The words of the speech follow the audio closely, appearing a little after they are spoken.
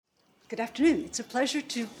Good afternoon. It's a pleasure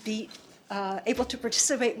to be able to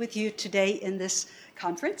participate with you today in this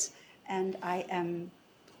conference, and I am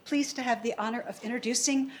pleased to have the honor of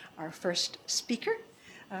introducing our first speaker,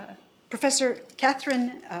 Professor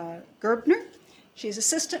Catherine Gerbner. She is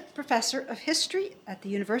Assistant Professor of History at the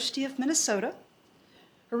University of Minnesota.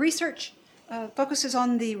 Her research focuses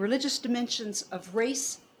on the religious dimensions of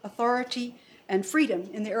race, authority, and freedom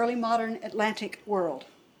in the early modern Atlantic world.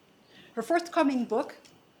 Her forthcoming book,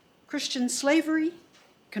 Christian Slavery,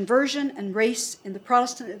 Conversion, and Race in the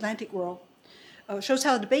Protestant Atlantic World, shows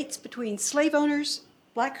how debates between slave owners,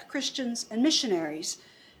 Black Christians, and missionaries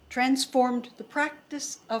transformed the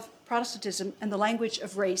practice of Protestantism and the language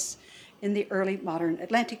of race in the early modern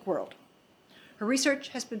Atlantic world. Her research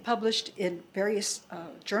has been published in various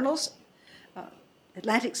journals,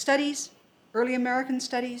 Atlantic Studies, Early American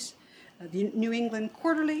Studies, the New England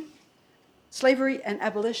Quarterly, Slavery and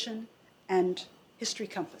Abolition, and History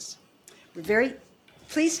Compass. We're very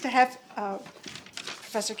pleased to have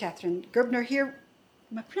Professor Catherine Gerbner here.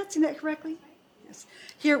 Am I pronouncing that correctly? Yes.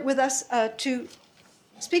 Here with us to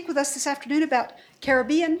speak with us this afternoon about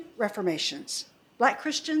Caribbean reformations, Black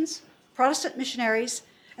Christians, Protestant missionaries,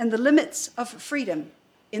 and the limits of freedom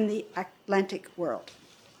in the Atlantic world.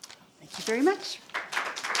 Thank you very much.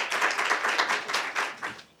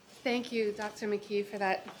 Thank you, Dr. McKee, for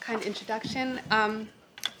that kind introduction.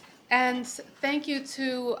 And thank you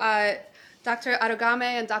to Dr. Arugame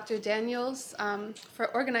and Dr. Daniels for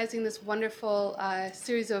organizing this wonderful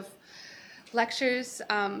series of lectures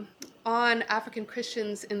on African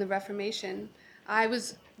Christians in the Reformation. I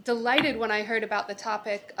was delighted when I heard about the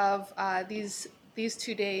topic of these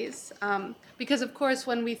 2 days, because of course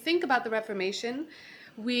when we think about the Reformation,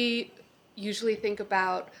 we usually think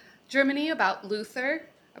about Germany, about Luther,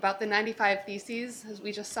 about the 95 Theses, as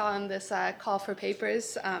we just saw in this call for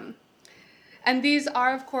papers. And these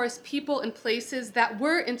are, of course, people and places that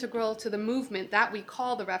were integral to the movement that we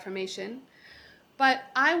call the Reformation. But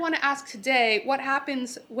I want to ask today, what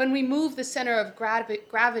happens when we move the center of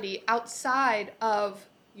gravity outside of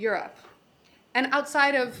Europe and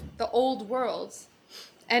outside of the old worlds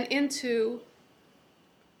and into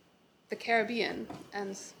the Caribbean?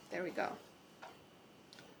 And there we go.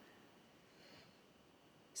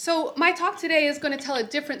 So my talk today is going to tell a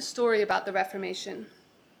different story about the Reformation.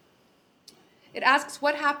 It asks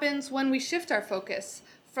what happens when we shift our focus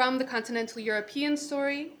from the continental European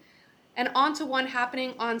story and onto one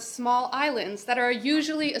happening on small islands that are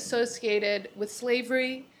usually associated with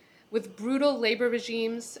slavery, with brutal labor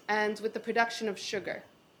regimes, and with the production of sugar.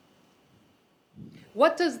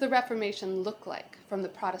 What does the Reformation look like from the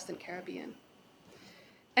Protestant Caribbean?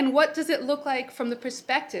 And what does it look like from the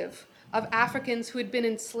perspective of Africans who had been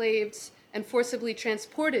enslaved and forcibly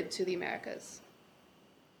transported to the Americas?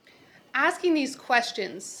 Asking these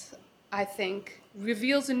questions, I think,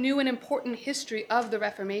 reveals a new and important history of the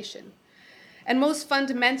Reformation. And most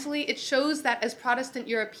fundamentally, it shows that as Protestant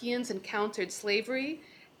Europeans encountered slavery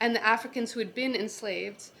and the Africans who had been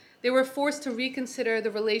enslaved, they were forced to reconsider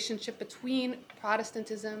the relationship between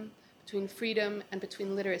Protestantism, between freedom, and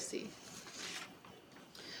between literacy.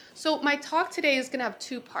 So my talk today is going to have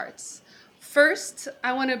 2 parts. First,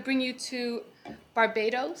 I want to bring you to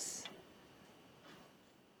Barbados.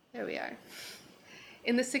 There we are.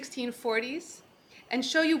 In the 1640s, and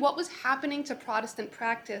show you what was happening to Protestant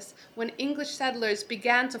practice when English settlers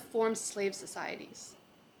began to form slave societies.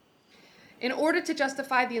 In order to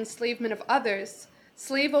justify the enslavement of others,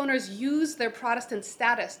 slave owners used their Protestant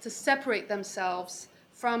status to separate themselves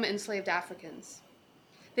from enslaved Africans.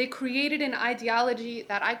 They created an ideology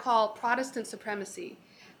that I call Protestant supremacy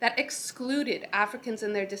that excluded Africans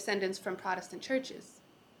and their descendants from Protestant churches.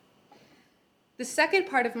 The second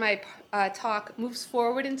part of my talk moves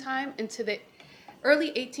forward in time into the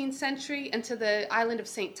early 18th century and to the island of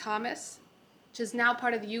St. Thomas, which is now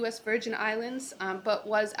part of the U.S. Virgin Islands, but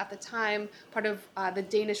was at the time part of the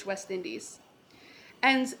Danish West Indies.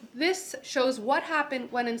 And this shows what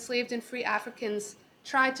happened when enslaved and free Africans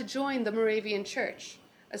tried to join the Moravian Church,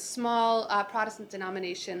 a small Protestant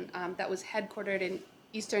denomination that was headquartered in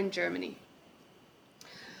Eastern Germany.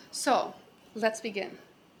 So, let's begin.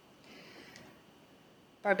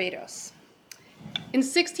 Barbados. In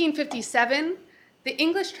 1657, the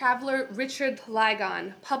English traveler Richard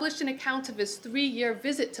Ligon published an account of his 3-year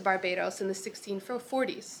visit to Barbados in the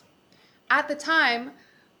 1640s. At the time,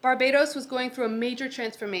 Barbados was going through a major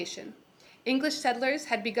transformation. English settlers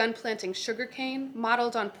had begun planting sugarcane,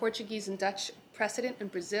 modeled on Portuguese and Dutch precedent in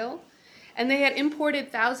Brazil, and they had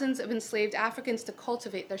imported thousands of enslaved Africans to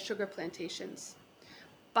cultivate their sugar plantations.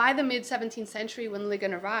 By the mid-17th century, when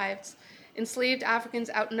Ligon arrived, enslaved Africans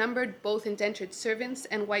outnumbered both indentured servants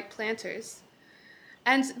and white planters.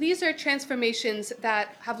 And these are transformations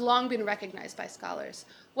that have long been recognized by scholars.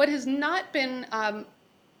 What has not been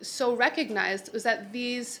so recognized was that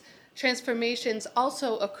these transformations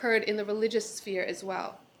also occurred in the religious sphere as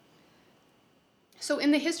well. So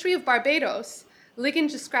in the history of Barbados,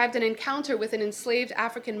 Liggins described an encounter with an enslaved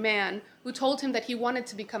African man who told him that he wanted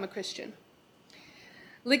to become a Christian.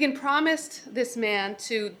 Liggins promised this man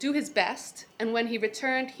to do his best, and when he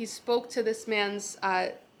returned, he spoke to this man's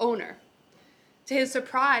owner. To his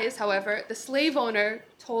surprise, however, the slave owner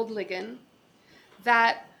told Liggins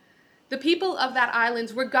that the people of that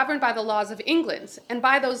island were governed by the laws of England, and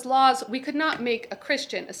by those laws, we could not make a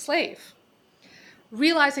Christian a slave.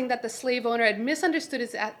 Realizing that the slave owner had misunderstood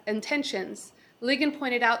his intentions, Liggins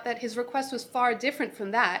pointed out that his request was far different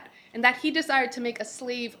from that, and that he desired to make a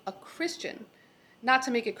slave a Christian, not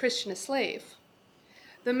to make a Christian a slave.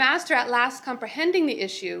 The master, at last comprehending the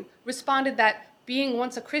issue, responded that being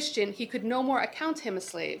once a Christian, he could no more account him a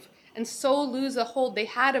slave, and so lose the hold they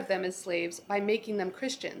had of them as slaves by making them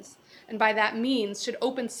Christians, and by that means should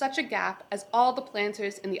open such a gap as all the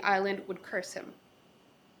planters in the island would curse him.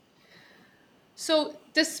 So,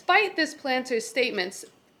 despite this planter's statements,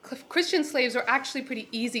 Christian slaves were actually pretty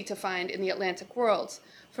easy to find in the Atlantic world.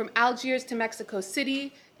 From Algiers to Mexico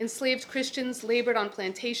City, enslaved Christians labored on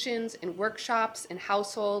plantations, in workshops, in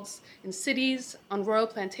households, in cities, on royal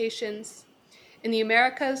plantations. In the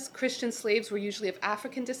Americas, Christian slaves were usually of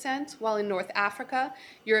African descent, while in North Africa,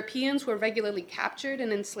 Europeans were regularly captured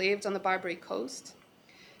and enslaved on the Barbary Coast.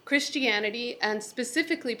 Christianity, and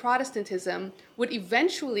specifically Protestantism, would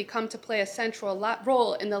eventually come to play a central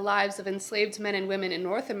role in the lives of enslaved men and women in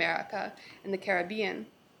North America and the Caribbean.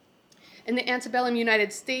 In the antebellum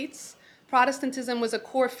United States, Protestantism was a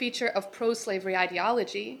core feature of pro-slavery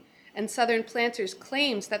ideology, and Southern planters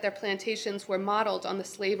claimed that their plantations were modeled on the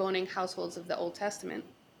slave-owning households of the Old Testament.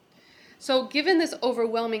 So given this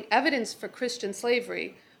overwhelming evidence for Christian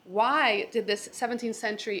slavery, why did this 17th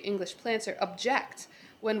century English planter object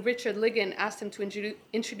when Richard Liggins asked him to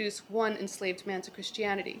introduce one enslaved man to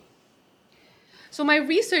Christianity? So my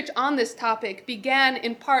research on this topic began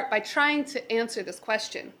in part by trying to answer this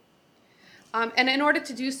question. And in order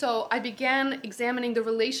to do so, I began examining the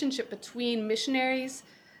relationship between missionaries,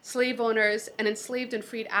 slave owners, and enslaved and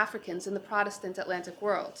freed Africans in the Protestant Atlantic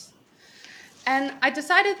world. And I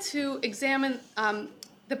decided to examine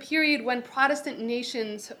the period when Protestant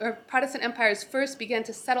nations or Protestant empires first began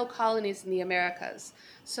to settle colonies in the Americas.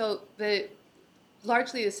 So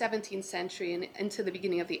largely the 17th century and into the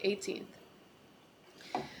beginning of the 18th.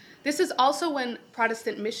 This is also when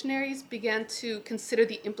Protestant missionaries began to consider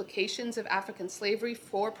the implications of African slavery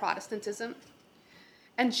for Protestantism.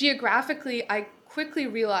 And geographically, I quickly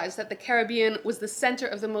realized that the Caribbean was the center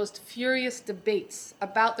of the most furious debates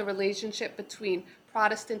about the relationship between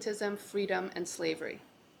Protestantism, freedom, and slavery.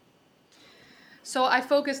 So I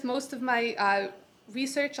focused most of my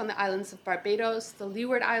research on the islands of Barbados, the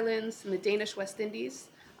Leeward Islands, and the Danish West Indies,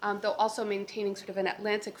 though also maintaining sort of an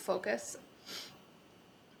Atlantic focus,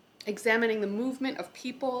 examining the movement of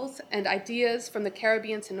peoples and ideas from the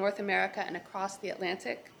Caribbean to North America and across the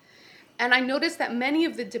Atlantic. And I noticed that many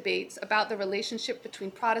of the debates about the relationship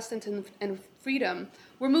between Protestantism and freedom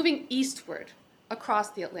were moving eastward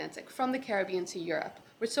across the Atlantic, from the Caribbean to Europe.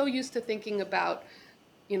 We're so used to thinking about,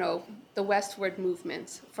 the westward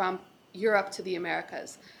movements from Europe to the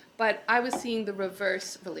Americas. But I was seeing the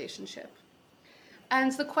reverse relationship.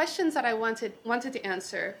 And the questions that I wanted to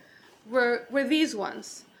answer were these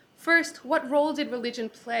ones. First, what role did religion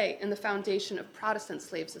play in the foundation of Protestant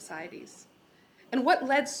slave societies? And what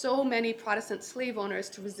led so many Protestant slave owners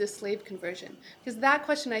to resist slave conversion? Because that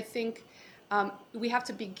question, I think, we have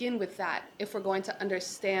to begin with that if we're going to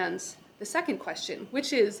understand the second question,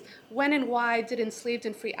 which is, when and why did enslaved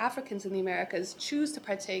and free Africans in the Americas choose to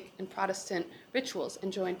partake in Protestant rituals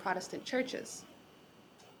and join Protestant churches?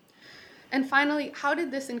 And finally, how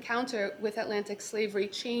did this encounter with Atlantic slavery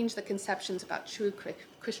change the conceptions about true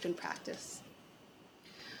Christian practice?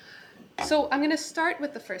 So I'm going to start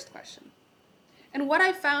with the first question. And what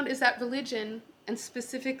I found is that religion, and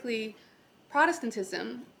specifically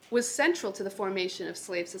Protestantism, was central to the formation of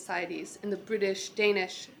slave societies in the British,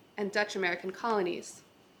 Danish, and Dutch American colonies.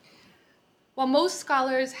 While most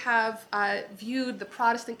scholars have viewed the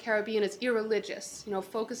Protestant Caribbean as irreligious,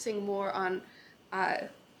 focusing more on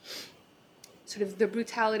sort of the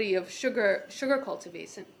brutality of sugar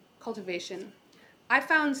cultivation, I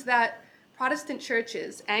found that Protestant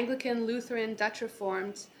churches, Anglican, Lutheran, Dutch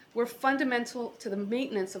Reformed, were fundamental to the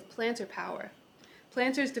maintenance of planter power.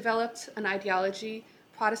 Planters developed an ideology,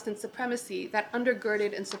 Protestant supremacy, that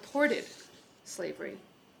undergirded and supported slavery.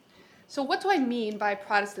 So what do I mean by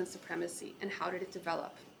Protestant supremacy, and how did it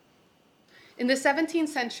develop? In the 17th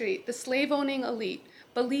century, the slave-owning elite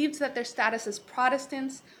believed that their status as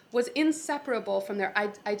Protestants was inseparable from their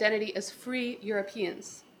identity as free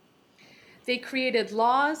Europeans. They created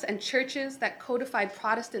laws and churches that codified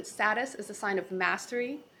Protestant status as a sign of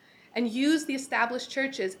mastery, and used the established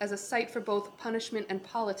churches as a site for both punishment and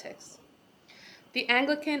politics. The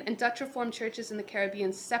Anglican and Dutch Reformed churches in the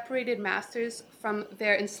Caribbean separated masters from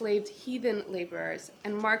their enslaved heathen laborers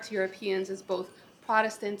and marked Europeans as both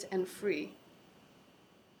Protestant and free.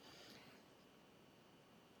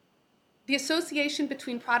 The association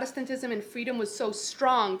between Protestantism and freedom was so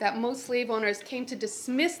strong that most slave owners came to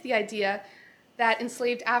dismiss the idea that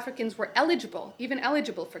enslaved Africans were even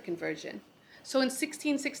eligible for conversion. So in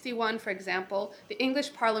 1661, for example, the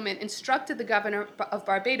English Parliament instructed the governor of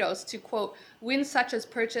Barbados to, quote, win such as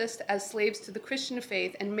purchased as slaves to the Christian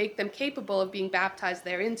faith and make them capable of being baptized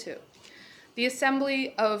thereinto. The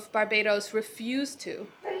Assembly of Barbados refused to.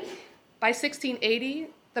 By 1680,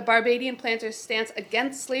 the Barbadian planters' stance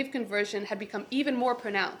against slave conversion had become even more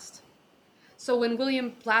pronounced. So when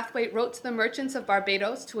William Blathwayt wrote to the merchants of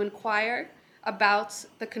Barbados to inquire about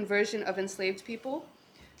the conversion of enslaved people,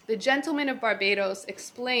 the gentleman of Barbados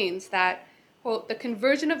explains that, quote, the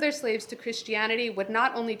conversion of their slaves to Christianity would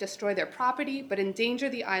not only destroy their property, but endanger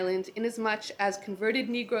the island, inasmuch as converted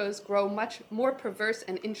Negroes grow much more perverse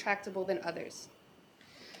and intractable than others.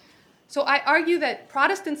 So I argue that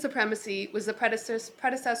Protestant supremacy was the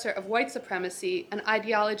predecessor of white supremacy, an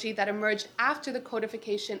ideology that emerged after the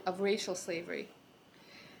codification of racial slavery.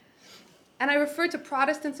 And I refer to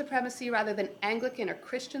Protestant supremacy rather than Anglican or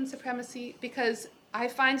Christian supremacy because I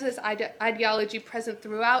find this ideology present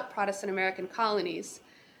throughout Protestant American colonies,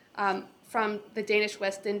 from the Danish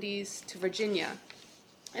West Indies to Virginia.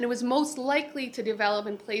 And it was most likely to develop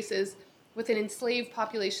in places with an enslaved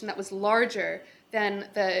population that was larger than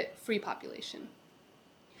the free population.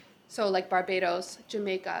 So like Barbados,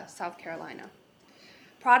 Jamaica, South Carolina.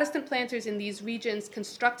 Protestant planters in these regions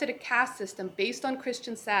constructed a caste system based on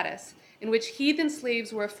Christian status in which heathen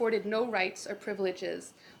slaves were afforded no rights or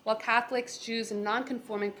privileges, while Catholics, Jews, and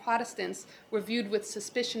non-conforming Protestants were viewed with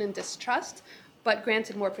suspicion and distrust, but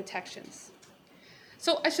granted more protections.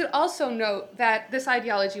 So I should also note that this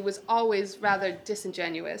ideology was always rather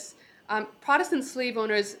disingenuous. Protestant slave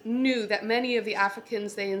owners knew that many of the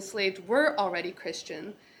Africans they enslaved were already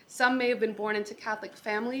Christian. Some may have been born into Catholic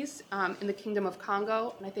families in the Kingdom of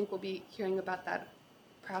Congo, and I think we'll be hearing about that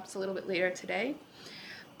perhaps a little bit later today.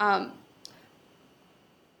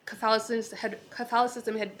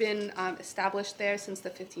 Catholicism had been established there since the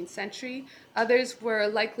 15th century. Others were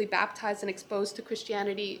likely baptized and exposed to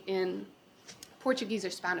Christianity in Portuguese or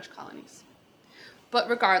Spanish colonies. But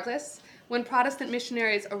regardless, when Protestant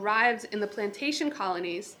missionaries arrived in the plantation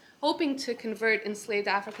colonies, hoping to convert enslaved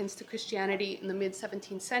Africans to Christianity in the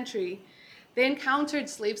mid-17th century, they encountered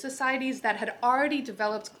slave societies that had already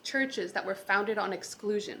developed churches that were founded on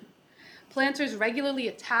exclusion. Planters regularly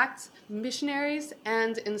attacked missionaries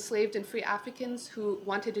and enslaved and free Africans who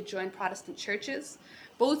wanted to join Protestant churches,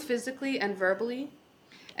 both physically and verbally,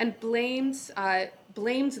 and blamed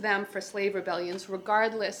them for slave rebellions,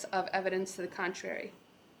 regardless of evidence to the contrary.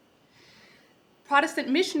 Protestant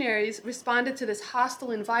missionaries responded to this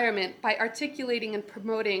hostile environment by articulating and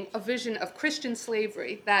promoting a vision of Christian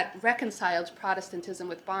slavery that reconciled Protestantism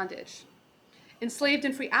with bondage. Enslaved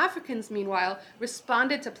and free Africans, meanwhile,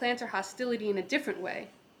 responded to planter hostility in a different way.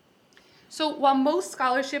 So while most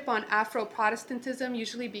scholarship on Afro-Protestantism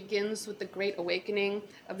usually begins with the Great Awakening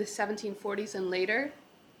of the 1740s and later,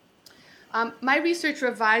 my research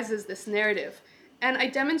revises this narrative, and I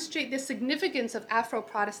demonstrate the significance of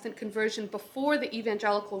Afro-Protestant conversion before the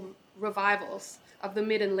evangelical revivals of the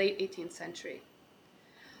mid and late 18th century.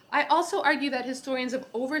 I also argue that historians have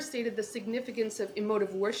overstated the significance of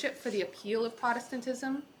emotive worship for the appeal of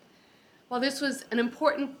Protestantism. While this was an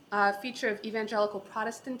important feature of evangelical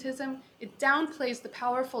Protestantism, it downplays the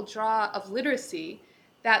powerful draw of literacy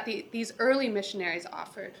that these early missionaries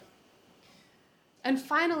offered. And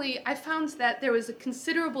finally, I found that there was a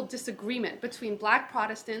considerable disagreement between Black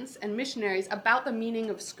Protestants and missionaries about the meaning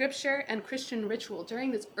of Scripture and Christian ritual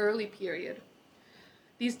during this early period.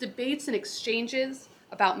 These debates and exchanges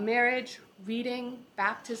about marriage, reading,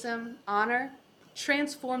 baptism, honor,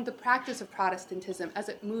 transformed the practice of Protestantism as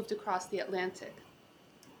it moved across the Atlantic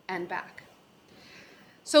and back.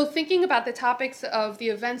 So thinking about the topics of the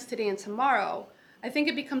events today and tomorrow, I think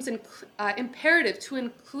it becomes imperative to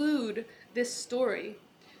include this story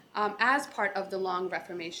as part of the long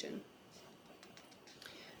Reformation.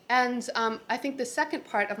 And I think the second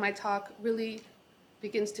part of my talk really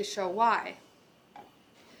begins to show why.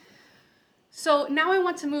 So now I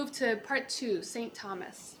want to move to part 2, St.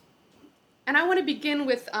 Thomas. And I want to begin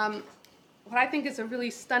with what I think is a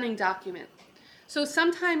really stunning document. So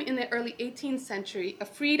sometime in the early 18th century, a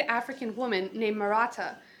freed African woman named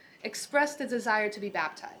Marata expressed a desire to be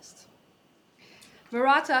baptized.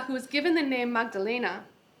 Marata, who was given the name Magdalena,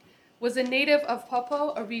 was a native of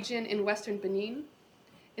Popo, a region in western Benin.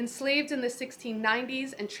 Enslaved in the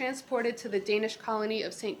 1690s and transported to the Danish colony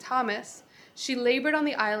of St. Thomas, she labored on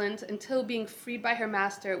the island until being freed by her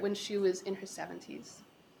master when she was in her 70s.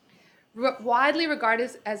 Widely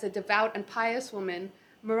regarded as a devout and pious woman,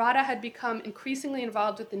 Marata had become increasingly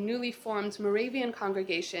involved with the newly formed Moravian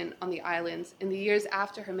congregation on the islands in the years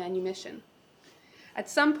after her manumission. At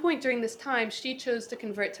some point during this time, she chose to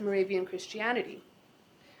convert to Moravian Christianity.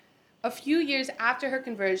 A few years after her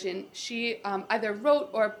conversion, she either wrote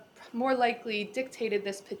or more likely dictated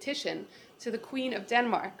this petition to the Queen of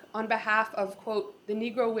Denmark on behalf of, quote, the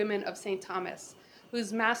Negro women of St. Thomas,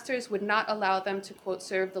 whose masters would not allow them to, quote,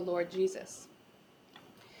 serve the Lord Jesus.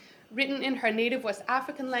 Written in her native West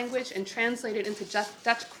African language and translated into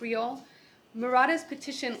Dutch Creole, Marata's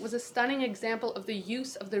petition was a stunning example of the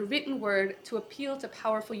use of the written word to appeal to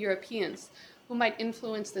powerful Europeans who might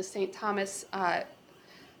influence the St. Thomas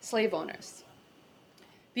slave owners.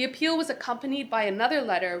 The appeal was accompanied by another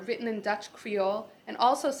letter written in Dutch Creole and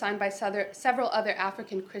also signed by several other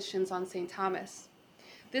African Christians on St. Thomas.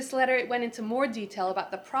 This letter went into more detail about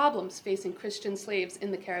the problems facing Christian slaves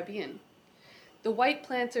in the Caribbean. The white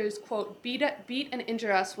planters, quote, beat and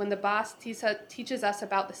injure us when the boss teaches us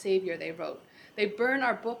about the Savior, they wrote. They burn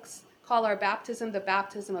our books, call our baptism the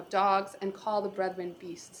baptism of dogs, and call the brethren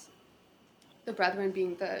beasts. The brethren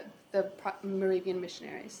being the Moravian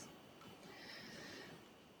missionaries.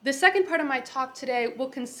 The second part of my talk today will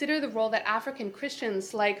consider the role that African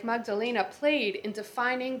Christians like Magdalena played in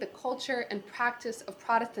defining the culture and practice of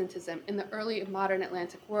Protestantism in the early modern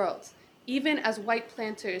Atlantic world, even as white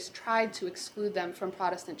planters tried to exclude them from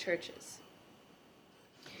Protestant churches.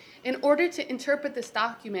 In order to interpret this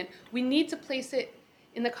document, we need to place it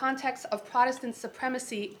in the context of Protestant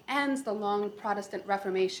supremacy and the long Protestant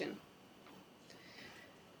Reformation.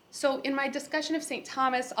 So in my discussion of St.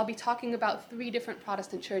 Thomas, I'll be talking about 3 different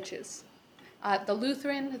Protestant churches, the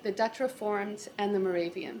Lutheran, the Dutch Reformed, and the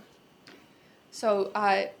Moravian. So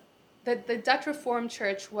the Dutch Reformed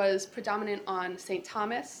Church was predominant on St.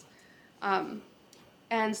 Thomas, and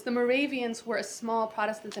the Moravians were a small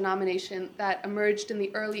Protestant denomination that emerged in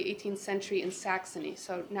the early 18th century in Saxony,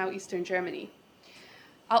 so now Eastern Germany.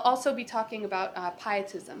 I'll also be talking about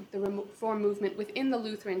Pietism, the Reform movement within the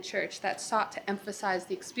Lutheran Church that sought to emphasize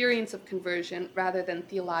the experience of conversion rather than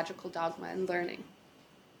theological dogma and learning.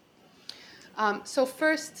 So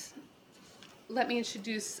first, let me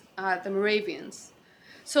introduce the Moravians.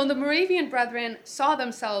 So the Moravian Brethren saw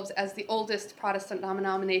themselves as the oldest Protestant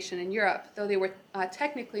denomination in Europe, though they were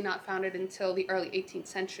technically not founded until the early 18th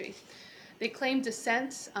century. They claimed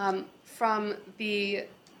descent from the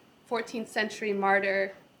 14th century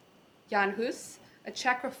martyr Jan Hus, a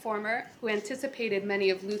Czech reformer who anticipated many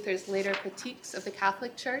of Luther's later critiques of the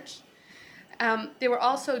Catholic Church. They were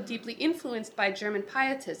also deeply influenced by German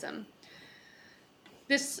Pietism.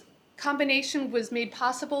 This combination was made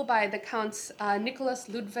possible by the Counts Nicholas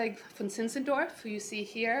Ludwig von Zinzendorf, who you see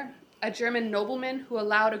here, a German nobleman who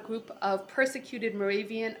allowed a group of persecuted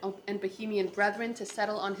Moravian and Bohemian brethren to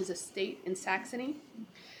settle on his estate in Saxony.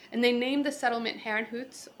 And they named the settlement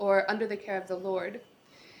Herrnhut, or Under the Care of the Lord.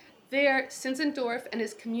 There, Zinzendorf and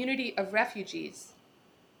his community of refugees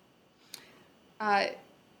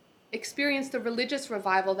experienced the religious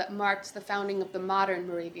revival that marked the founding of the modern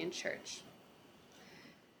Moravian Church.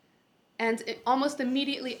 And almost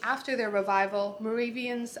immediately after their revival,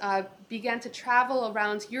 Moravians began to travel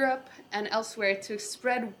around Europe and elsewhere to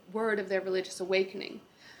spread word of their religious awakening.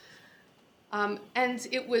 And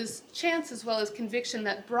it was chance as well as conviction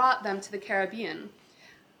that brought them to the Caribbean.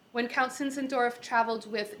 When Count Zinzendorf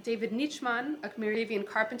traveled with David Nitschmann, a Moravian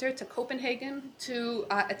carpenter, to Copenhagen to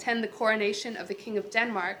attend the coronation of the King of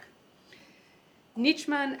Denmark,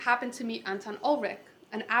 Nitschmann happened to meet Anton Ulrich,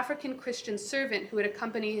 an African Christian servant who had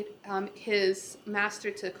accompanied his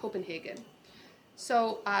master to Copenhagen.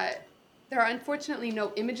 So there are unfortunately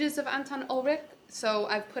no images of Anton Ulrich, so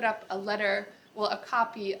I've put up a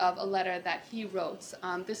copy of a letter that he wrote.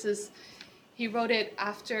 He wrote it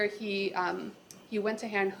after he went to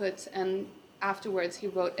Herrnhut, and afterwards he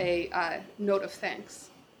wrote a note of thanks.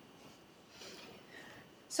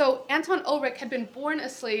 So Anton Ulrich had been born a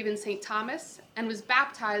slave in St. Thomas and was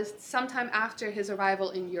baptized sometime after his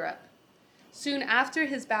arrival in Europe. Soon after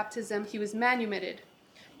his baptism, he was manumitted,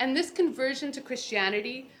 and this conversion to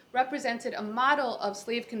Christianity represented a model of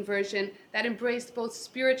slave conversion that embraced both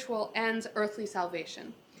spiritual and earthly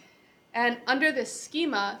salvation. And under this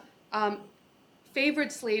schema,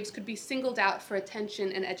 favored slaves could be singled out for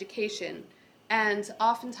attention and education. And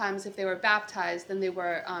oftentimes, if they were baptized, then they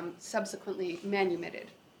were subsequently manumitted.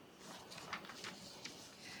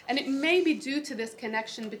 And it may be due to this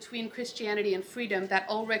connection between Christianity and freedom that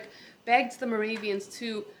Ulrich begged the Moravians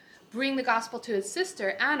to bring the gospel to his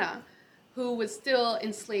sister, Anna, who was still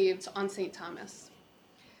enslaved on St. Thomas.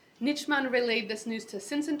 Nitschmann relayed this news to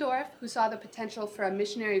Zinzendorf, who saw the potential for a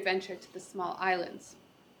missionary venture to the small islands.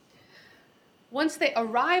 Once they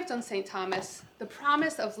arrived on St. Thomas, the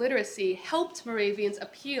promise of literacy helped Moravians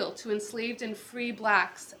appeal to enslaved and free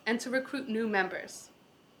blacks and to recruit new members.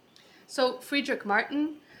 So Friedrich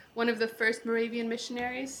Martin, one of the first Moravian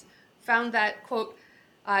missionaries, found that, quote,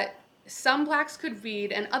 some blacks could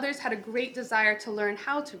read and others had a great desire to learn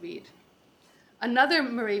how to read. Another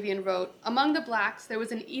Moravian wrote, among the blacks there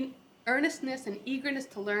was an earnestness and eagerness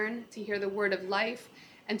to learn, to hear the word of life,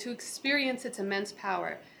 and to experience its immense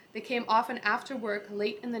power. They came often after work,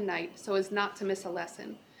 late in the night, so as not to miss a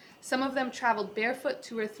lesson. Some of them traveled barefoot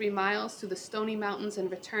 2 or 3 miles through the stony mountains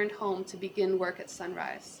and returned home to begin work at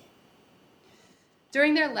sunrise.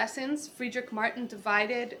 During their lessons, Friedrich Martin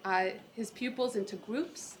divided his pupils into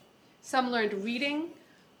groups. Some learned reading,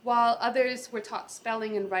 while others were taught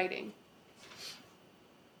spelling and writing.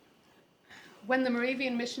 When the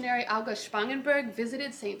Moravian missionary August Spangenberg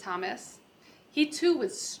visited St. Thomas, he too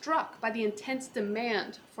was struck by the intense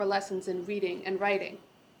demand for lessons in reading and writing.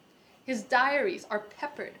 His diaries are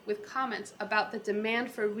peppered with comments about the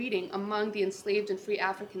demand for reading among the enslaved and free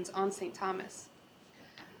Africans on St. Thomas.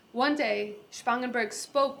 One day, Spangenberg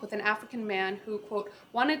spoke with an African man who, quote,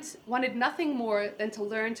 wanted nothing more than to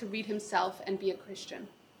learn to read himself and be a Christian.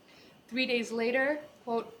 3 days later,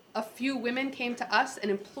 quote, a few women came to us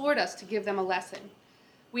and implored us to give them a lesson.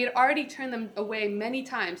 We had already turned them away many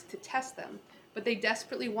times to test them, but they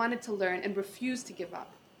desperately wanted to learn and refused to give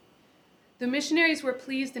up. The missionaries were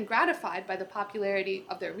pleased and gratified by the popularity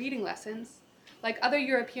of their reading lessons. Like other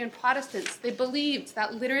European Protestants, they believed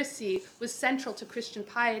that literacy was central to Christian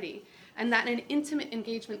piety and that an intimate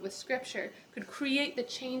engagement with Scripture could create the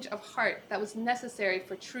change of heart that was necessary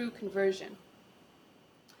for true conversion.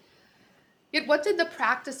 Yet what did the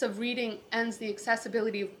practice of reading and the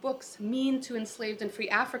accessibility of books mean to enslaved and free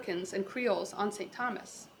Africans and Creoles on St.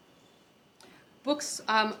 Thomas? Books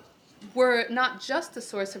were not just a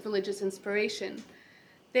source of religious inspiration.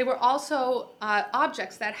 They were also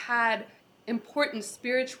objects that had important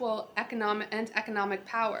spiritual, economic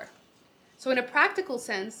power. So in a practical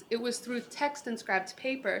sense, it was through text-inscribed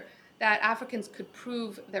paper that Africans could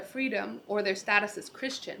prove their freedom or their status as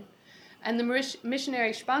Christian. And the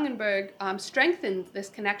missionary Spangenberg strengthened this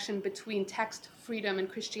connection between text, freedom, and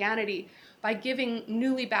Christianity by giving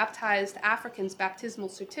newly baptized Africans baptismal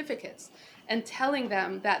certificates and telling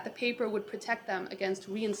them that the paper would protect them against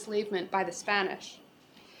re-enslavement by the Spanish.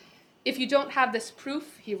 If you don't have this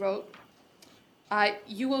proof, he wrote,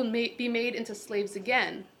 you will be made into slaves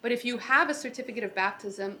again, but if you have a certificate of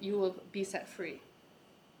baptism, you will be set free.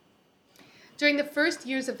 During the first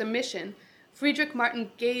years of the mission, Friedrich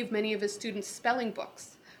Martin gave many of his students spelling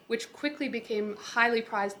books, which quickly became highly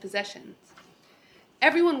prized possessions.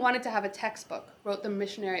 Everyone wanted to have a textbook, wrote the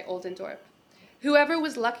missionary Oldendorp. Whoever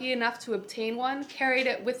was lucky enough to obtain one carried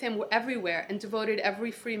it with him everywhere and devoted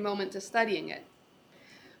every free moment to studying it.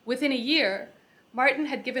 Within a year, Martin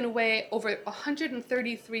had given away over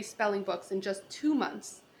 133 spelling books in just 2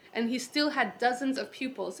 months, and he still had dozens of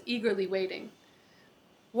pupils eagerly waiting.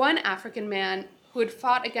 One African man who had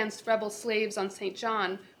fought against rebel slaves on St.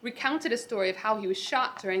 John recounted a story of how he was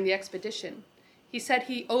shot during the expedition. He said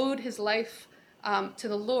he owed his life to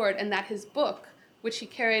the Lord and that his book, which he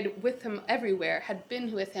carried with him everywhere, had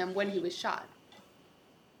been with him when he was shot.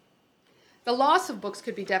 The loss of books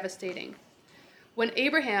could be devastating. When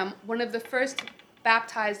Abraham, one of the first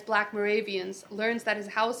baptized black Moravians, learns that his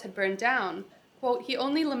house had burned down, quote, he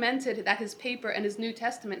only lamented that his paper and his New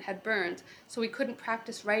Testament had burned, so he couldn't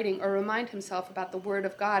practice writing or remind himself about the Word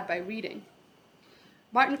of God by reading.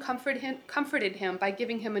 Martin comforted him by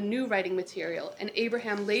giving him a new writing material, and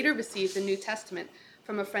Abraham later received the New Testament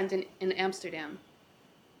from a friend in Amsterdam.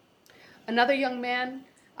 Another young man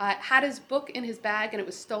had his book in his bag, and it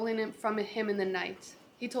was stolen from him in the night.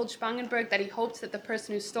 He told Spangenberg that he hoped that the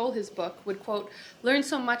person who stole his book would, quote, learn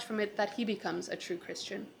so much from it that he becomes a true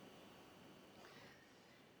Christian.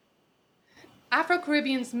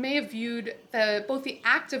 Afro-Caribbeans may have viewed both the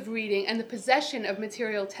act of reading and the possession of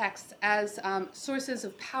material texts as sources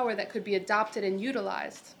of power that could be adopted and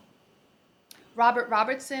utilized. Robert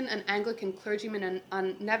Robertson, an Anglican clergyman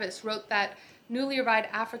on Nevis, wrote that newly arrived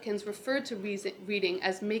Africans referred to reading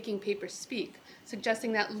as making paper speak,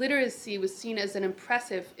 suggesting that literacy was seen as an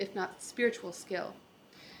impressive, if not spiritual, skill.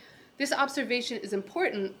 This observation is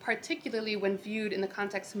important, particularly when viewed in the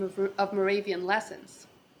context of Moravian lessons.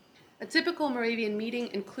 A typical Moravian meeting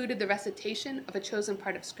included the recitation of a chosen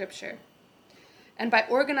part of Scripture. And by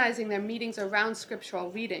organizing their meetings around scriptural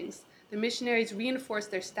readings, the missionaries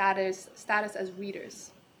reinforced their status as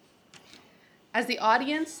readers. As the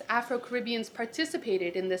audience, Afro-Caribbeans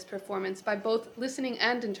participated in this performance by both listening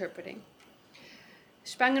and interpreting.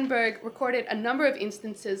 Spangenberg recorded a number of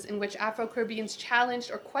instances in which Afro-Caribbeans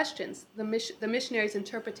challenged or questioned the missionaries'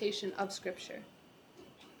 interpretation of Scripture.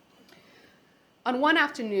 On one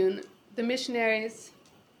afternoon, the missionaries,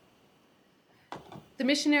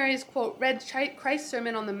 quote, read Christ's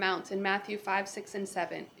Sermon on the Mount in Matthew 5, 6, and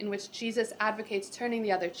 7, in which Jesus advocates turning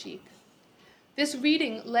the other cheek. This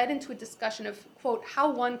reading led into a discussion of, quote, how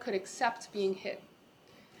one could accept being hit.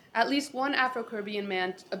 At least one Afro-Caribbean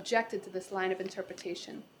man objected to this line of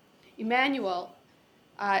interpretation. Emmanuel,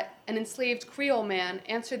 an enslaved Creole man,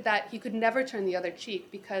 answered that he could never turn the other cheek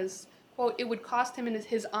because, quote, it would cost him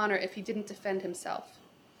his honor if he didn't defend himself.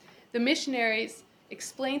 The missionaries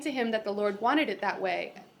explained to him that the Lord wanted it that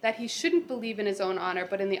way, that he shouldn't believe in his own honor,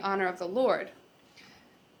 but in the honor of the Lord.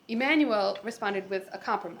 Emmanuel responded with a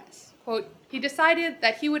compromise. Quote, he decided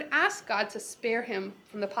that he would ask God to spare him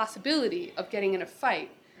from the possibility of getting in a fight.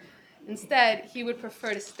 Instead, he would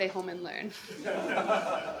prefer to stay home and learn.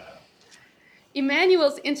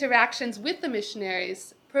 Emmanuel's interactions with the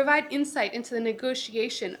missionaries provide insight into the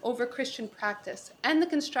negotiation over Christian practice and the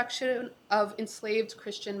construction of enslaved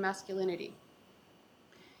Christian masculinity.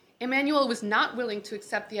 Emmanuel was not willing to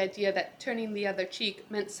accept the idea that turning the other cheek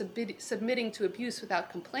meant submitting to abuse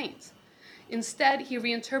without complaint. Instead, he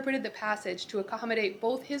reinterpreted the passage to accommodate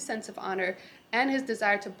both his sense of honor and his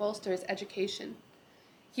desire to bolster his education.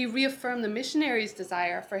 He reaffirmed the missionaries'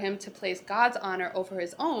 desire for him to place God's honor over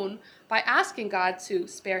his own by asking God to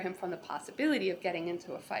spare him from the possibility of getting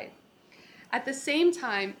into a fight. At the same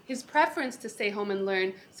time, his preference to stay home and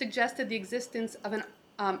learn suggested the existence of an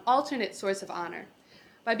alternate source of honor.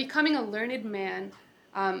 By becoming a learned man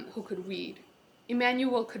who could read,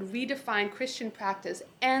 Emmanuel could redefine Christian practice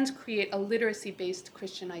and create a literacy-based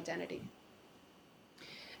Christian identity.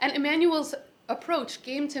 And Emmanuel's approach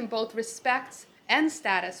gained him both respect and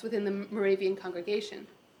status within the Moravian congregation.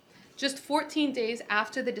 Just 14 days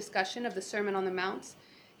after the discussion of the Sermon on the Mount,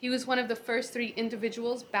 he was one of the first 3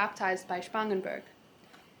 individuals baptized by Spangenberg.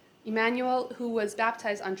 Emmanuel, who was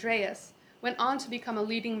baptized Andreas, went on to become a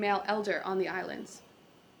leading male elder on the islands.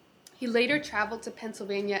 He later traveled to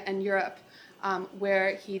Pennsylvania and Europe,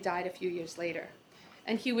 where he died a few years later.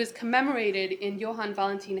 And he was commemorated in Johann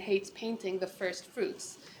Valentin Haidt's painting, The First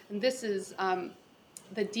Fruits. And this is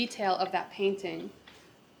the detail of that painting,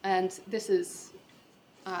 and this is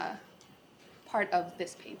part of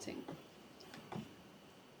this painting.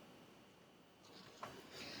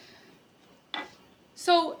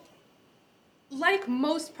 So, like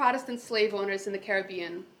most Protestant slave owners in the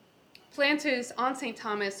Caribbean, planters on St.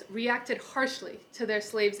 Thomas reacted harshly to their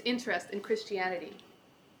slaves' interest in Christianity.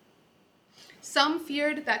 Some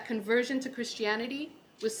feared that conversion to Christianity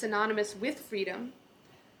was synonymous with freedom,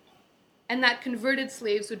 and that converted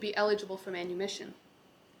slaves would be eligible for manumission.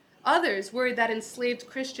 Others worried that enslaved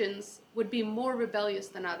Christians would be more rebellious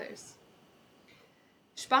than others.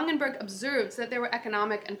 Spangenberg observed that there were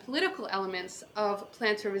economic and political elements of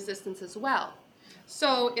planter resistance as well.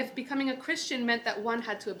 So if becoming a Christian meant that one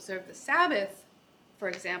had to observe the Sabbath, for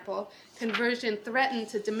example, conversion threatened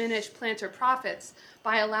to diminish planter profits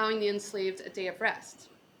by allowing the enslaved a day of rest.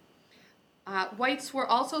 Whites were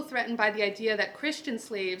also threatened by the idea that Christian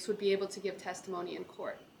slaves would be able to give testimony in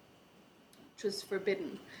court, which was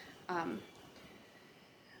forbidden.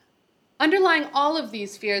 Underlying all of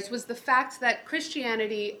these fears was the fact that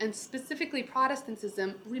Christianity, and specifically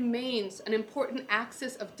Protestantism, remains an important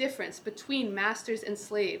axis of difference between masters and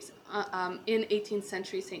slaves in 18th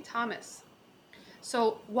century St. Thomas.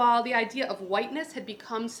 So while the idea of whiteness had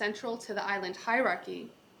become central to the island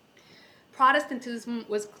hierarchy, Protestantism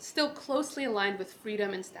was still closely aligned with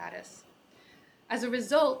freedom and status. As a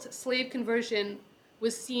result, slave conversion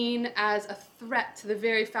was seen as a threat to the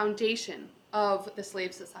very foundation of the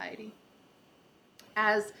slave society.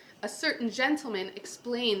 As a certain gentleman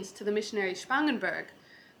explains to the missionary Spangenberg,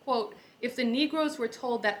 quote, if the Negroes were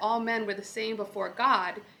told that all men were the same before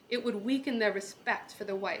God, it would weaken their respect for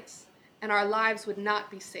the whites, and our lives would not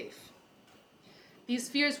be safe. These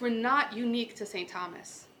fears were not unique to St.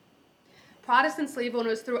 Thomas. Protestant slave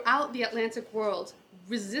owners throughout the Atlantic world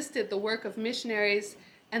resisted the work of missionaries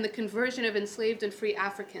and the conversion of enslaved and free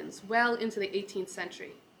Africans well into the 18th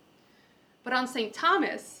century. But on St.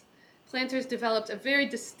 Thomas, planters developed a very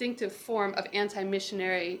distinctive form of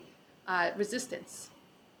anti-missionary resistance.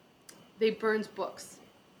 They burned books.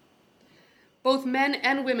 Both men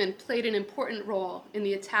and women played an important role in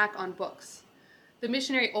the attack on books. The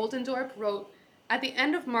missionary Oldendorp wrote, "At the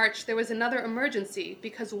end of March, there was another emergency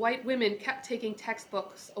because white women kept taking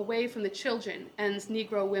textbooks away from the children and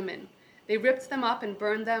Negro women. They ripped them up and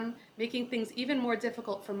burned them, making things even more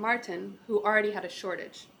difficult for Martin, who already had a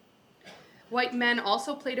shortage." White men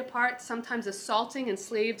also played a part, sometimes assaulting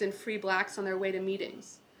enslaved and free blacks on their way to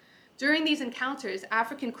meetings. During these encounters,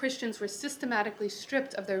 African Christians were systematically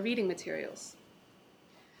stripped of their reading materials.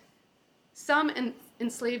 Some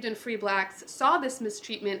enslaved and free blacks saw this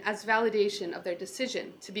mistreatment as validation of their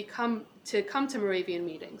decision to come to Moravian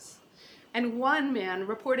meetings. And one man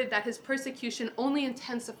reported that his persecution only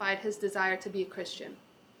intensified his desire to be a Christian.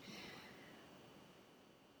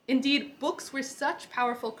 Indeed, books were such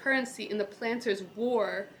powerful currency in the planters'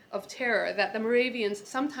 war of terror that the Moravians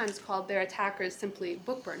sometimes called their attackers simply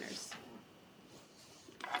book burners.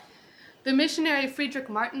 The missionary Friedrich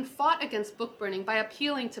Martin fought against book burning by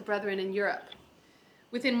appealing to brethren in Europe.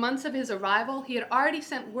 Within months of his arrival, he had already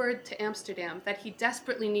sent word to Amsterdam that he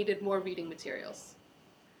desperately needed more reading materials.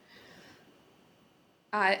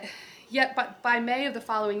 But by May of the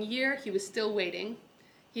following year, he was still waiting.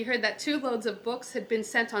 He heard that 2 loads of books had been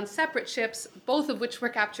sent on separate ships, both of which were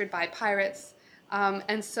captured by pirates.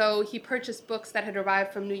 And so he purchased books that had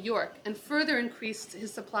arrived from New York and further increased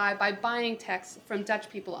his supply by buying texts from Dutch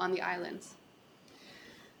people on the islands.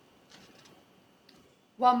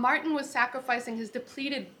 While Martin was sacrificing his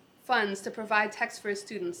depleted funds to provide texts for his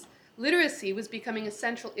students, literacy was becoming a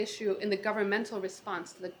central issue in the governmental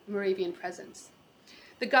response to the Moravian presence.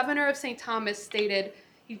 The governor of St. Thomas stated,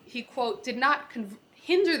 he quote, did not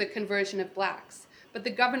hinder the conversion of blacks, but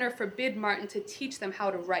the governor forbid Martin to teach them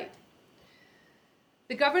how to write.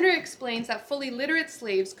 The governor explains that fully literate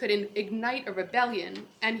slaves could ignite a rebellion,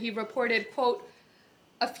 and he reported, quote,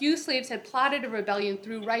 a few slaves had plotted a rebellion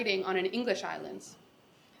through writing on an English islands.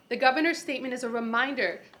 The governor's statement is a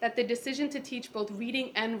reminder that the decision to teach both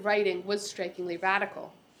reading and writing was strikingly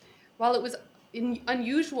radical. While it was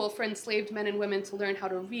unusual for enslaved men and women to learn how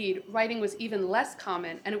to read, writing was even less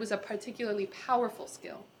common, and it was a particularly powerful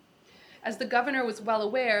skill. As the governor was well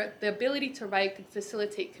aware, the ability to write could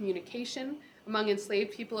facilitate communication among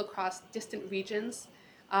enslaved people across distant regions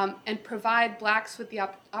and provide blacks with the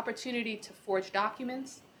opportunity to forge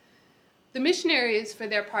documents. The missionaries, for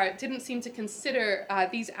their part, didn't seem to consider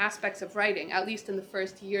these aspects of writing, at least in the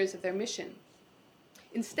first years of their mission.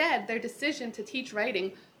 Instead, their decision to teach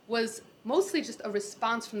writing was mostly just a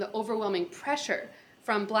response from the overwhelming pressure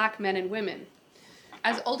from black men and women.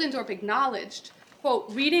 As Oldendorp acknowledged, quote,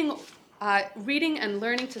 reading and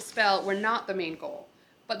learning to spell were not the main goal,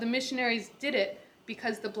 but the missionaries did it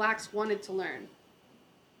because the blacks wanted to learn.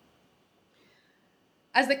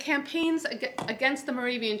 As the campaigns against the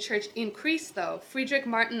Moravian Church increased, though, Friedrich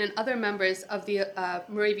Martin and other members of the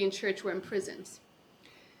Moravian Church were imprisoned.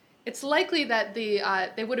 It's likely that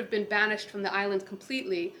they would have been banished from the island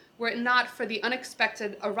completely were it not for the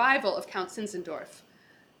unexpected arrival of Count Zinzendorf,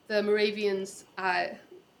 the Moravians'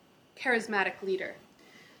 charismatic leader.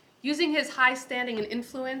 Using his high standing and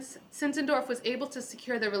influence, Zinzendorf was able to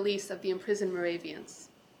secure the release of the imprisoned Moravians.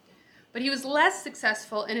 But he was less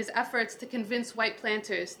successful in his efforts to convince white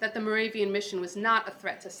planters that the Moravian mission was not a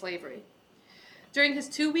threat to slavery. During his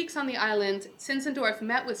 2 weeks on the island, Zinzendorf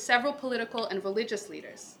met with several political and religious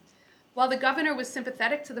leaders. While the governor was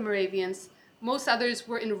sympathetic to the Moravians, most others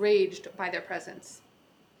were enraged by their presence.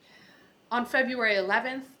 On February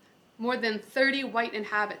 11th, more than 30 white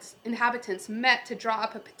inhabitants met to draw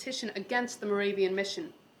up a petition against the Moravian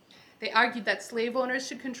mission. They argued that slave owners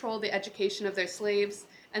should control the education of their slaves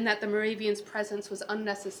and that the Moravians' presence was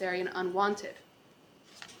unnecessary and unwanted.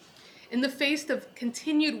 In the face of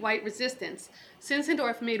continued white resistance,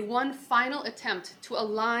 Zinzendorf made one final attempt to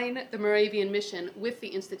align the Moravian mission with the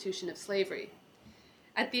institution of slavery.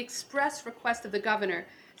 At the express request of the governor,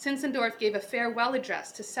 Zinzendorf gave a farewell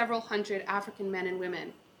address to several hundred African men and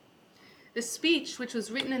women. The speech, which was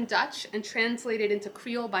written in Dutch and translated into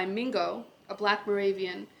Creole by Mingo, a black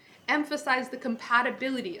Moravian, emphasized the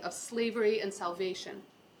compatibility of slavery and salvation.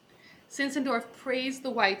 Zinzendorf praised the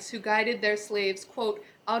whites who guided their slaves, quote,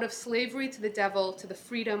 out of slavery to the devil to the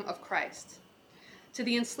freedom of Christ. To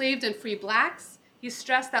the enslaved and free blacks, he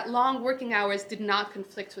stressed that long working hours did not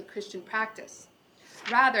conflict with Christian practice.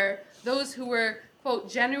 Rather, those who were, quote,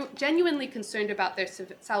 genuinely concerned about their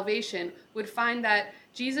salvation would find that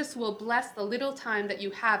Jesus will bless the little time that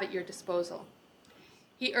you have at your disposal.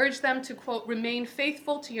 He urged them to, quote, remain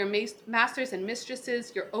faithful to your masters and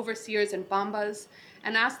mistresses, your overseers and bambas,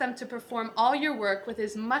 and asked them to perform all your work with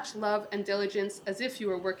as much love and diligence as if you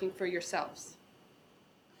were working for yourselves.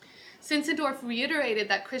 Zinzendorf reiterated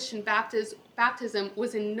that Christian baptism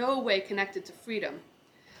was in no way connected to freedom.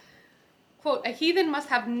 Quote, a heathen must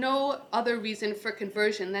have no other reason for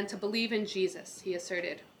conversion than to believe in Jesus, he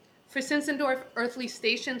asserted. For Zinzendorf, earthly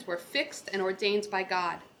stations were fixed and ordained by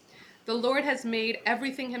God. The Lord has made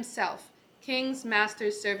everything himself, kings,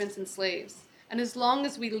 masters, servants, and slaves. And as long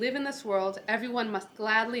as we live in this world, everyone must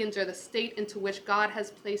gladly endure the state into which God has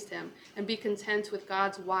placed him and be content with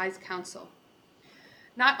God's wise counsel.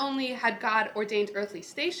 Not only had God ordained earthly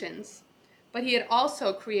stations, but he had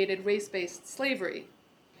also created race-based slavery.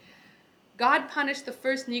 God punished the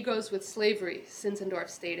first Negroes with slavery, Zinzendorf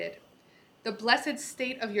stated. The blessed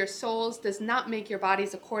state of your souls does not make your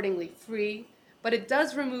bodies accordingly free, but it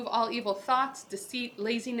does remove all evil thoughts, deceit,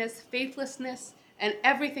 laziness, faithlessness, and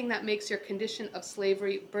everything that makes your condition of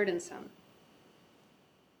slavery burdensome.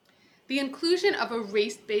 The inclusion of a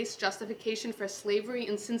race-based justification for slavery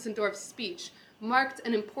in Zinzendorf's speech marked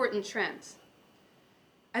an important trend.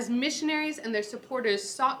 As missionaries and their supporters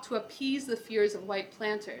sought to appease the fears of white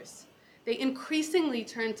planters, they increasingly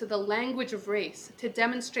turned to the language of race to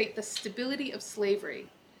demonstrate the stability of slavery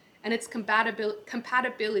and its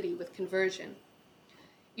compatibility with conversion.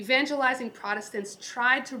 Evangelizing Protestants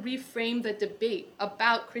tried to reframe the debate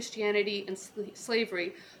about Christianity and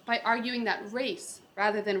slavery by arguing that race,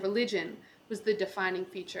 rather than religion, was the defining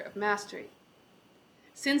feature of mastery.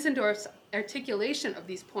 Zinzendorf's articulation of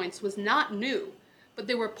these points was not new, but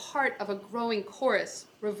they were part of a growing chorus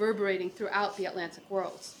reverberating throughout the Atlantic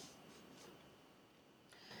worlds.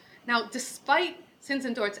 Now, despite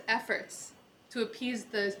Zinzendorf's efforts to appease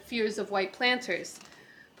the fears of white planters,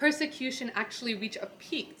 persecution actually reached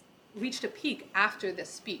a peak after this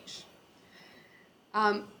speech.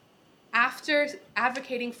 After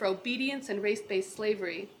advocating for obedience and race-based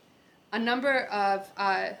slavery,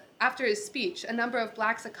 after his speech, a number of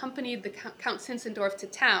blacks accompanied the Count Zinzendorf to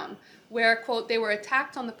town, where, quote, they were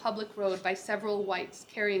attacked on the public road by several whites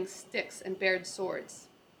carrying sticks and bared swords.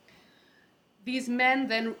 These men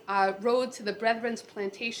then rode to the Brethren's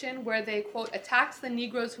plantation, where they, quote, attacked the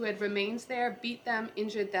Negroes who had remained there, beat them,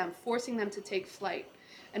 injured them, forcing them to take flight.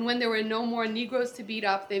 And when there were no more Negroes to beat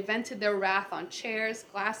up, they vented their wrath on chairs,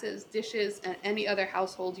 glasses, dishes, and any other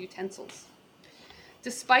household utensils.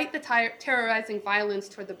 Despite the terrorizing violence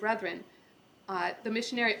toward the Brethren, the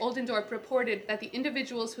missionary Oldendorp reported that the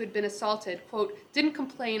individuals who had been assaulted, quote, didn't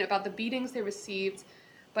complain about the beatings they received,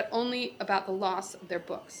 but only about the loss of their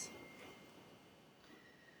books.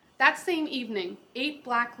 That same evening, 8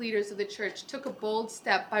 black leaders of the church took a bold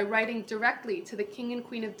step by writing directly to the King and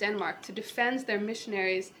Queen of Denmark to defend their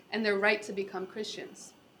missionaries and their right to become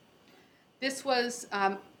Christians. This was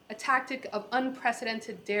a tactic of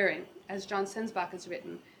unprecedented daring, as John Sensbach has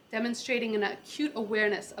written, demonstrating an acute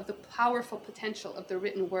awareness of the powerful potential of the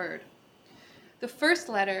written word. The first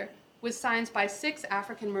letter was signed by 6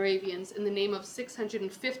 African Moravians in the name of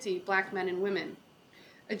 650 black men and women.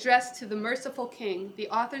 Addressed to the merciful king, the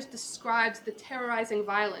authors described the terrorizing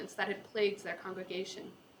violence that had plagued their congregation.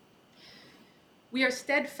 We are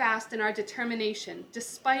steadfast in our determination,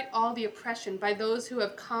 despite all the oppression by those who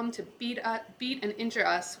have come to beat and injure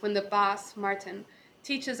us when the boss, Martin,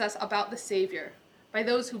 teaches us about the Savior, by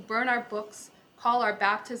those who burn our books, call our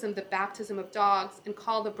baptism the baptism of dogs, and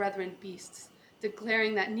call the brethren beasts,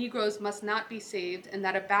 declaring that Negroes must not be saved and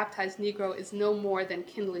that a baptized Negro is no more than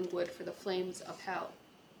kindling wood for the flames of hell.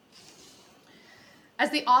 As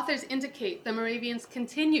the authors indicate, the Moravians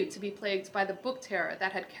continued to be plagued by the book terror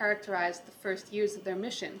that had characterized the first years of their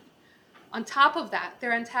mission. On top of that,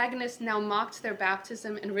 their antagonists now mocked their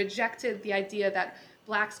baptism and rejected the idea that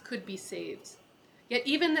blacks could be saved. Yet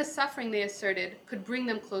even this suffering, they asserted, could bring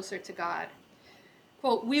them closer to God.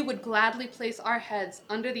 Quote, we would gladly place our heads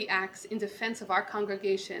under the axe in defense of our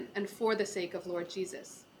congregation and for the sake of Lord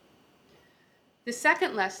Jesus. The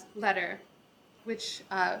second letter, which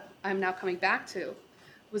I'm now coming back to,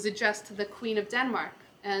 was addressed to the Queen of Denmark,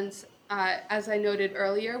 and as I noted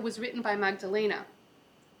earlier, was written by Magdalena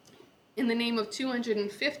in the name of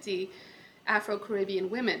 250 Afro-Caribbean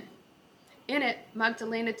women. In it,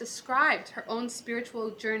 Magdalena described her own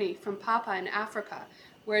spiritual journey from Papa in Africa,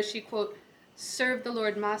 where she, quote, served the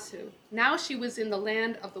Lord Masu. Now she was in the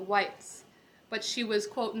land of the whites, but she was,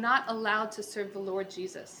 quote, not allowed to serve the Lord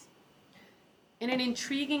Jesus. In an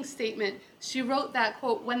intriguing statement, she wrote that,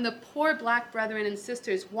 quote, "When the poor black brethren and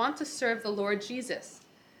sisters want to serve the Lord Jesus,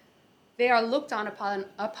 they are looked upon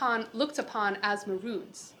as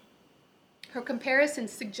maroons." Her comparison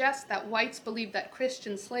suggests that whites believed that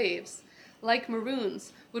Christian slaves, like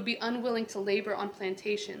maroons, would be unwilling to labor on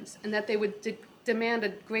plantations and that they would demand a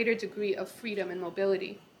greater degree of freedom and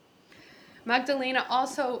mobility. Magdalena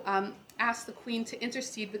also asked the queen to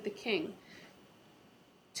intercede with the king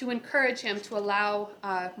to encourage him to allow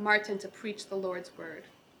Martin to preach the Lord's word.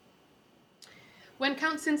 When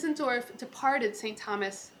Count Zinzendorf departed St.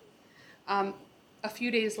 Thomas a few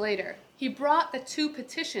days later, he brought the 2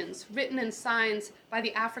 petitions written and signed by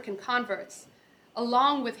the African converts,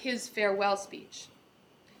 along with his farewell speech.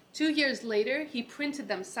 2 years later, he printed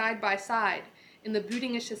them side by side in the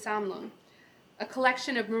Büdingische Sammlung, a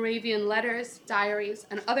collection of Moravian letters, diaries,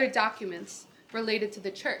 and other documents related to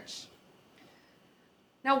the church.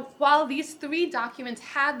 Now, while these 3 documents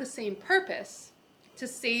had the same purpose, to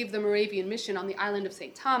save the Moravian mission on the island of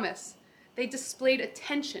St. Thomas, they displayed a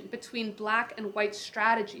tension between black and white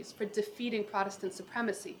strategies for defeating Protestant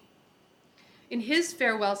supremacy. In his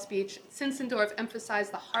farewell speech, Zinzendorf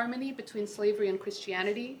emphasized the harmony between slavery and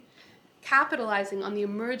Christianity, capitalizing on the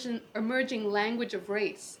emerging language of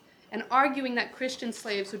race and arguing that Christian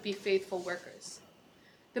slaves would be faithful workers.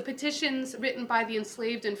 The petitions written by the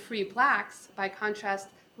enslaved and free blacks, by contrast,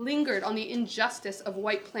 lingered on the injustice of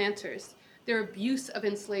white planters, their abuse of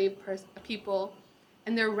enslaved people,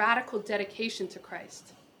 and their radical dedication to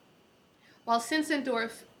Christ. While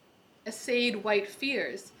Zinzendorf essayed white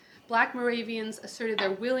fears, black Moravians asserted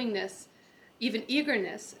their willingness, even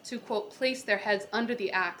eagerness, to, quote, place their heads under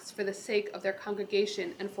the axe for the sake of their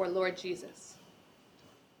congregation and for Lord Jesus.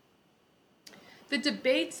 The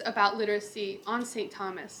debates about literacy on St.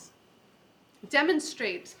 Thomas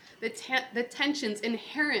demonstrate the tensions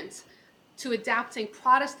inherent to adapting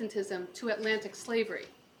Protestantism to Atlantic slavery.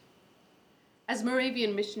 As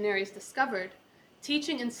Moravian missionaries discovered,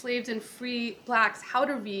 teaching enslaved and free blacks how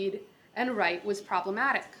to read and write was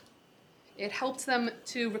problematic. It helped them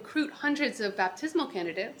to recruit hundreds of baptismal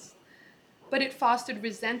candidates, but it fostered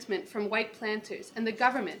resentment from white planters and the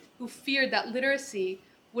government, who feared that literacy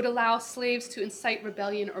would allow slaves to incite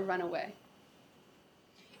rebellion or run away.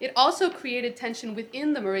 It also created tension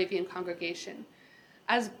within the Moravian congregation,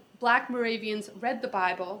 as black Moravians read the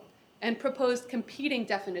Bible and proposed competing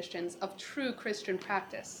definitions of true Christian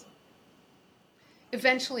practice.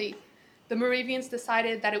 Eventually, the Moravians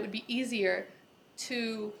decided that it would be easier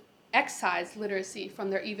to excise literacy from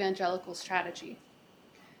their evangelical strategy.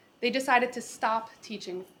 They decided to stop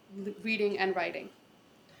teaching reading and writing.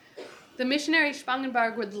 The missionary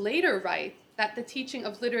Spangenberg would later write that the teaching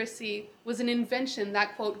of literacy was an invention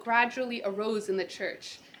that, quote, gradually arose in the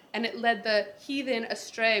church, and it led the heathen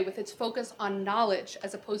astray with its focus on knowledge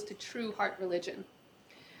as opposed to true heart religion.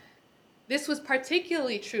 This was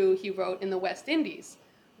particularly true, he wrote, in the West Indies,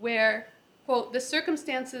 where, quote, the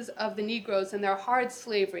circumstances of the Negroes and their hard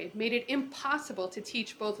slavery made it impossible to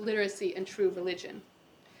teach both literacy and true religion.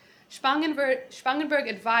 Spangenberg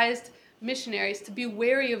advised missionaries to be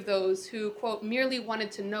wary of those who, quote, merely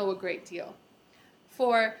wanted to know a great deal.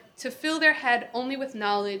 For to fill their head only with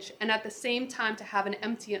knowledge and at the same time to have an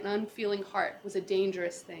empty and unfeeling heart was a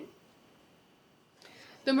dangerous thing.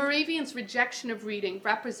 The Moravians' rejection of reading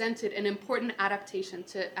represented an important adaptation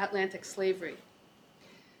to Atlantic slavery.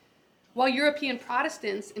 While European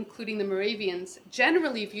Protestants, including the Moravians,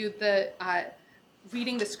 generally viewed the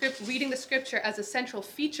reading the scripture as a central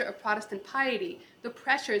feature of Protestant piety, the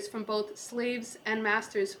pressures from both slaves and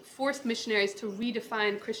masters forced missionaries to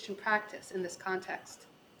redefine Christian practice in this context.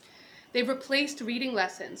 They replaced reading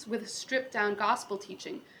lessons with stripped-down gospel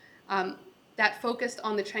teaching that focused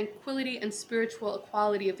on the tranquility and spiritual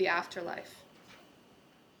equality of the afterlife.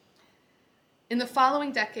 In the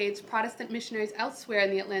following decades, Protestant missionaries elsewhere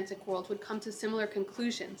in the Atlantic world would come to similar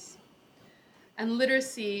conclusions, and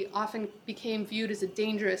literacy often became viewed as a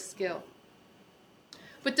dangerous skill.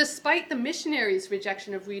 But despite the missionaries'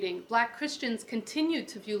 rejection of reading, black Christians continued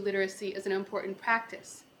to view literacy as an important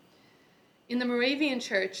practice. In the Moravian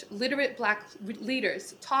Church, literate black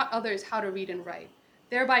leaders taught others how to read and write,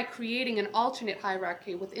 thereby creating an alternate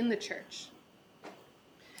hierarchy within the church.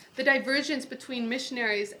 The divergence between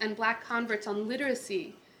missionaries and black converts on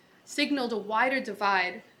literacy signaled a wider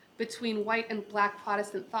divide between white and black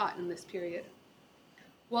Protestant thought in this period.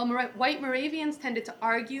 While white Moravians tended to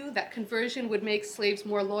argue that conversion would make slaves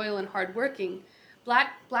more loyal and hardworking,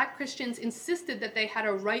 black Christians insisted that they had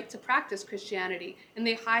a right to practice Christianity, and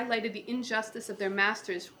they highlighted the injustice of their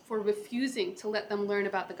masters for refusing to let them learn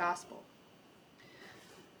about the gospel.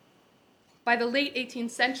 By the late 18th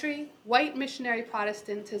century, white missionary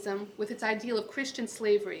Protestantism, with its ideal of Christian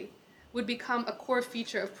slavery, would become a core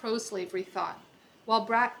feature of pro-slavery thought, while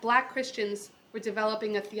Black Christians were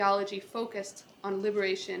developing a theology focused on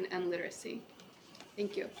liberation and literacy.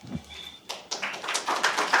 Thank you.